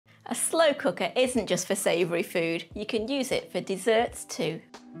A slow cooker isn't just for savoury food, you can use it for desserts too.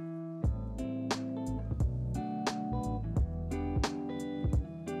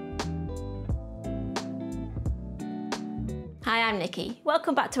 Hi, I'm Nikki.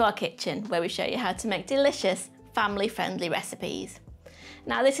 Welcome back to our kitchen, where we show you how to make delicious, family-friendly recipes.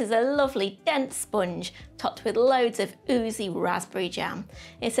 Now this is a lovely dense sponge topped with loads of oozy raspberry jam.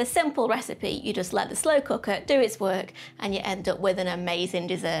 It's a simple recipe, you just let the slow cooker do its work and you end up with an amazing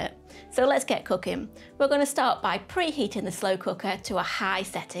dessert. So let's get cooking. We're going to start by preheating the slow cooker to a high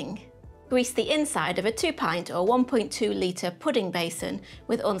setting. Grease the inside of a 2-pint or 1.2 litre pudding basin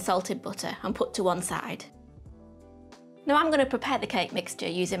with unsalted butter and put to one side. Now I'm going to prepare the cake mixture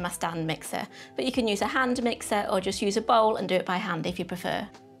using my stand mixer, but you can use a hand mixer or just use a bowl and do it by hand if you prefer.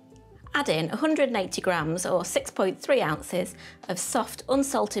 Add in 180 grams or 6.3 ounces of soft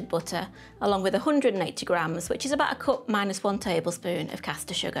unsalted butter, along with 180 grams, which is about a cup minus 1 tablespoon of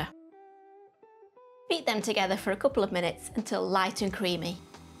caster sugar. Beat them together for a couple of minutes until light and creamy.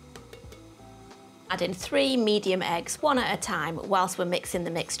 Add in 3 medium eggs, one at a time, whilst we're mixing the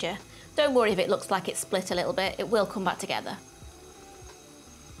mixture. Don't worry if it looks like it's split a little bit, it will come back together.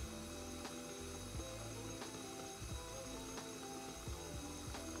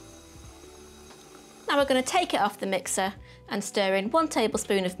 Now we're going to take it off the mixer and stir in 1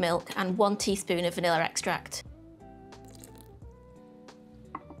 tablespoon of milk and 1 teaspoon of vanilla extract.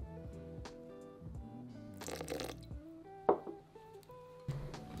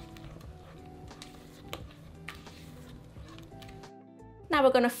 Now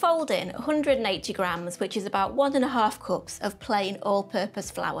we're going to fold in 180 grams, which is about 1.5 cups of plain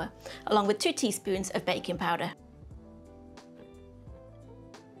all-purpose flour, along with 2 teaspoons of baking powder.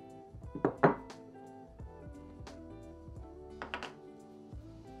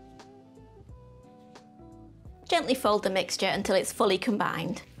 Gently fold the mixture until it's fully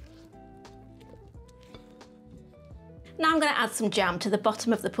combined. Now I'm going to add some jam to the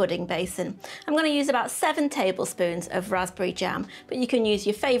bottom of the pudding basin. I'm going to use about 7 tablespoons of raspberry jam, but you can use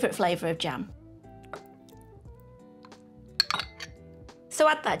your favourite flavour of jam. So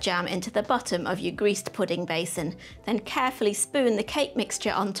add that jam into the bottom of your greased pudding basin, then carefully spoon the cake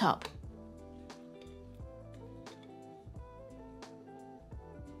mixture on top.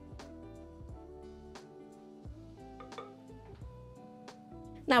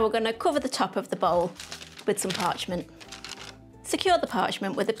 Now we're going to cover the top of the bowl with some parchment. Secure the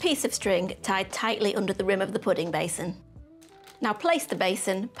parchment with a piece of string tied tightly under the rim of the pudding basin. Now place the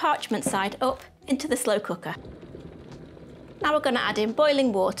basin, parchment side up, into the slow cooker. Now we're going to add in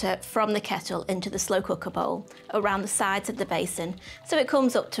boiling water from the kettle into the slow cooker bowl, around the sides of the basin, so it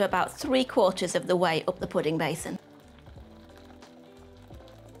comes up to about 3/4 of the way up the pudding basin.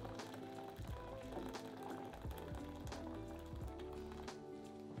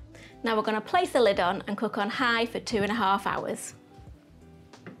 Now we're going to place the lid on and cook on high for 2.5 hours.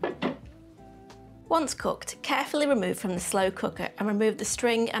 Once cooked, carefully remove from the slow cooker and remove the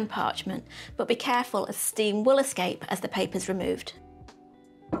string and parchment, but be careful as steam will escape as the paper's removed.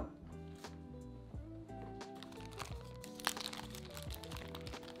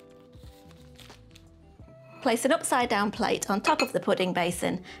 Place an upside-down plate on top of the pudding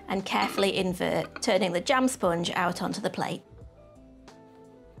basin and carefully invert, turning the jam sponge out onto the plate.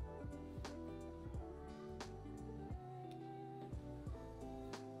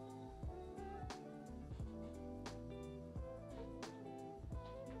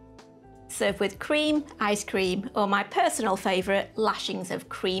 Serve with cream, ice cream, or my personal favourite, lashings of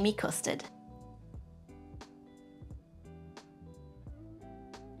creamy custard.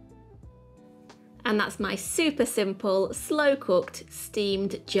 And that's my super simple, slow cooked,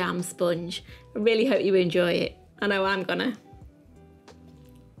 steamed jam sponge. I really hope you enjoy it. I know I'm gonna.